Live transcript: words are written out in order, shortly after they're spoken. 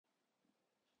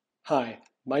Hi,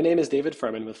 my name is David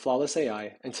Furman with Flawless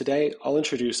AI, and today I'll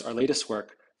introduce our latest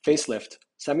work, FaceLift,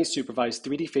 Semi-supervised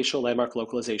 3D Facial Landmark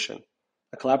Localization,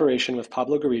 a collaboration with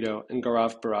Pablo Garrido and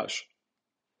Gaurav Baraj.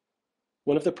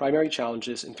 One of the primary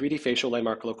challenges in 3D facial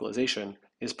landmark localization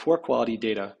is poor quality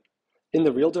data. In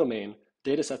the real domain,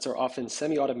 datasets are often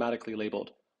semi-automatically labeled,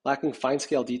 lacking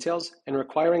fine-scale details and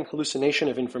requiring hallucination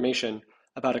of information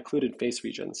about occluded face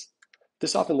regions.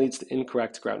 This often leads to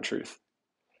incorrect ground truth.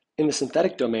 In the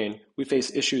synthetic domain, we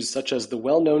face issues such as the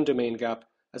well-known domain gap,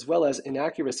 as well as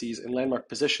inaccuracies in landmark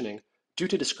positioning due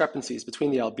to discrepancies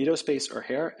between the albedo space or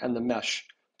hair and the mesh,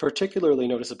 particularly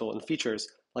noticeable in features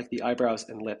like the eyebrows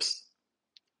and lips.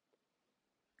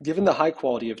 Given the high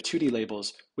quality of 2D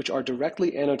labels, which are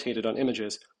directly annotated on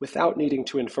images without needing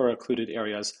to infer occluded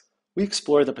areas, we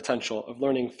explore the potential of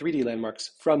learning 3D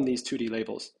landmarks from these 2D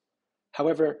labels.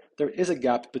 However, there is a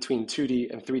gap between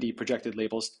 2D and 3D projected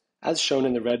labels, as shown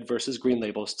in the red versus green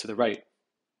labels to the right.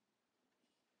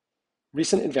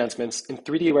 Recent advancements in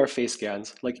 3D-aware face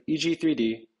scans like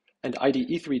EG3D and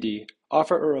IDE3D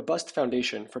offer a robust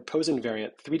foundation for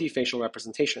pose-invariant 3D facial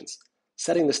representations,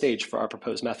 setting the stage for our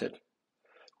proposed method.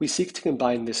 We seek to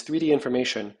combine this 3D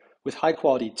information with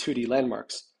high-quality 2D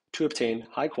landmarks to obtain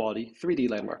high-quality 3D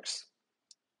landmarks.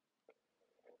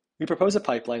 We propose a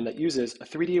pipeline that uses a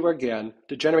 3D-aware GAN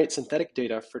to generate synthetic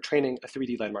data for training a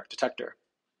 3D landmark detector.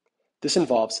 This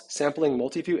involves sampling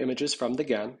multi-view images from the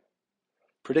GAN,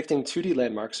 predicting 2D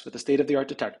landmarks with a state-of-the-art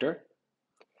detector,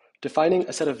 defining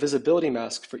a set of visibility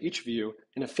masks for each view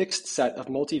in a fixed set of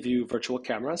multi-view virtual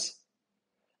cameras,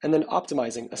 and then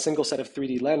optimizing a single set of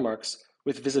 3D landmarks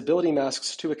with visibility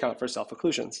masks to account for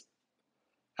self-occlusions.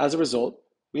 As a result,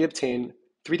 we obtain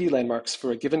 3D landmarks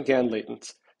for a given GAN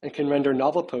latent and can render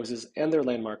novel poses and their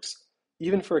landmarks,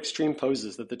 even for extreme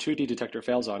poses that the 2D detector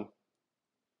fails on.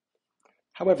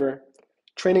 However,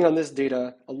 training on this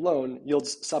data alone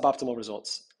yields suboptimal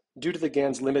results due to the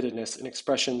GAN's limitedness in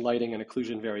expression, lighting, and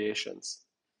occlusion variations.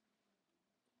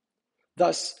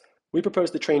 Thus, we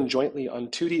propose to train jointly on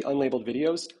 2D unlabeled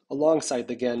videos alongside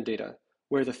the GAN data,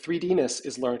 where the 3D-ness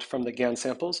is learned from the GAN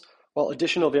samples, while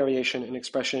additional variation in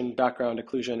expression, background,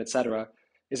 occlusion, etc.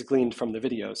 is gleaned from the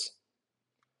videos.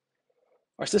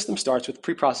 Our system starts with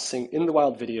pre-processing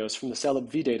in-the-wild videos from the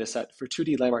CVPR dataset for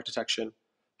 2D landmark detection,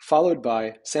 followed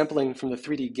by sampling from the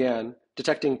 3D GAN,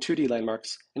 detecting 2D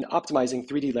landmarks, and optimizing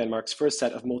 3D landmarks for a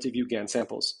set of multi-view GAN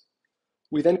samples.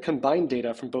 We then combine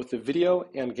data from both the video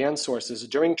and GAN sources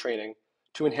during training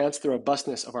to enhance the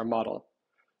robustness of our model.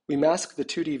 We mask the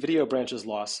 2D video branches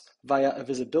loss via a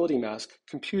visibility mask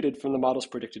computed from the model's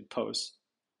predicted pose.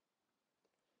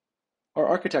 Our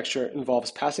architecture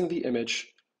involves passing the image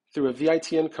through a VIT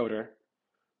encoder,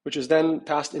 which is then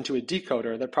passed into a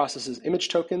decoder that processes image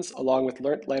tokens along with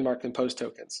learnt landmark and pose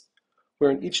tokens,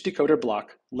 where in each decoder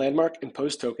block, landmark and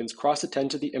pose tokens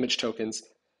cross-attend to the image tokens,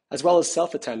 as well as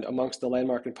self-attend amongst the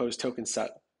landmark and pose token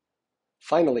set.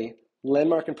 Finally,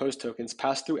 landmark and pose tokens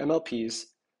pass through MLPs,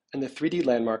 and the 3D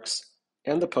landmarks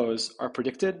and the pose are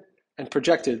predicted and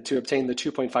projected to obtain the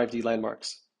 2.5D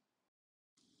landmarks.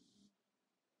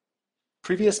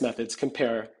 Previous methods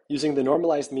compare using the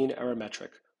normalized mean error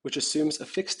metric, which assumes a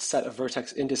fixed set of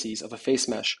vertex indices of a face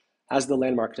mesh as the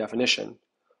landmark definition.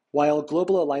 While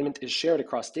global alignment is shared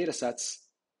across datasets,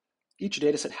 each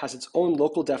dataset has its own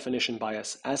local definition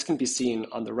bias, as can be seen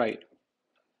on the right.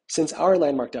 Since our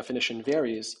landmark definition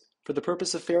varies, for the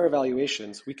purpose of fair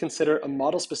evaluations, we consider a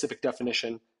model-specific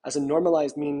definition as a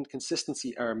normalized mean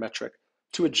consistency error metric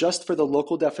to adjust for the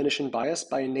local definition bias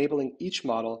by enabling each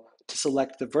model to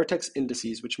select the vertex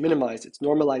indices which minimize its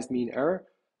normalized mean error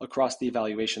across the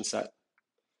evaluation set.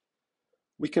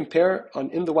 We compare on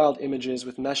in-the-wild images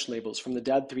with mesh labels from the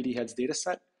DAD3D Heads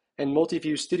dataset and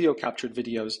multi-view studio-captured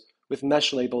videos with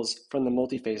mesh labels from the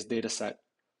multi-phase dataset.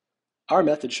 Our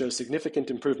method shows significant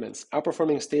improvements,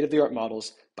 outperforming state-of-the-art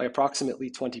models by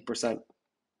approximately 20%.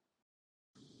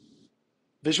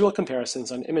 Visual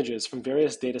comparisons on images from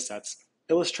various datasets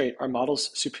illustrate our model's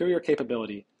superior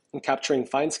capability in capturing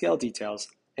fine-scale details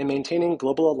and maintaining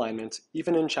global alignment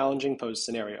even in challenging pose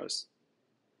scenarios.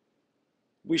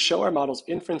 We show our model's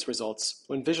inference results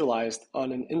when visualized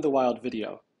on an in-the-wild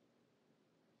video.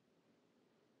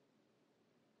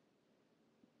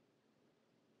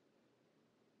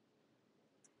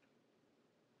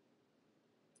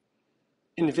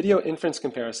 In video inference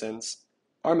comparisons,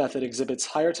 our method exhibits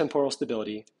higher temporal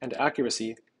stability and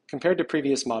accuracy compared to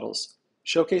previous models,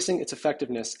 showcasing its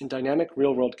effectiveness in dynamic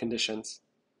real-world conditions.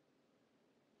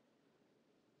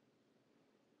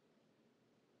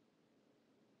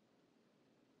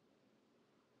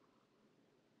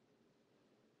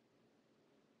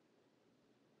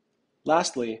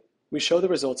 Lastly, We show the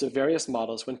results of various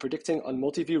models when predicting on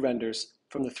multi-view renders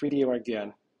from the 3D or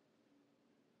GAN.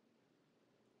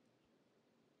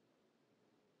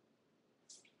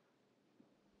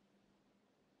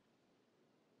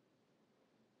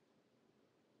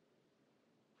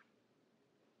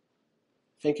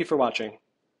 Thank you for watching.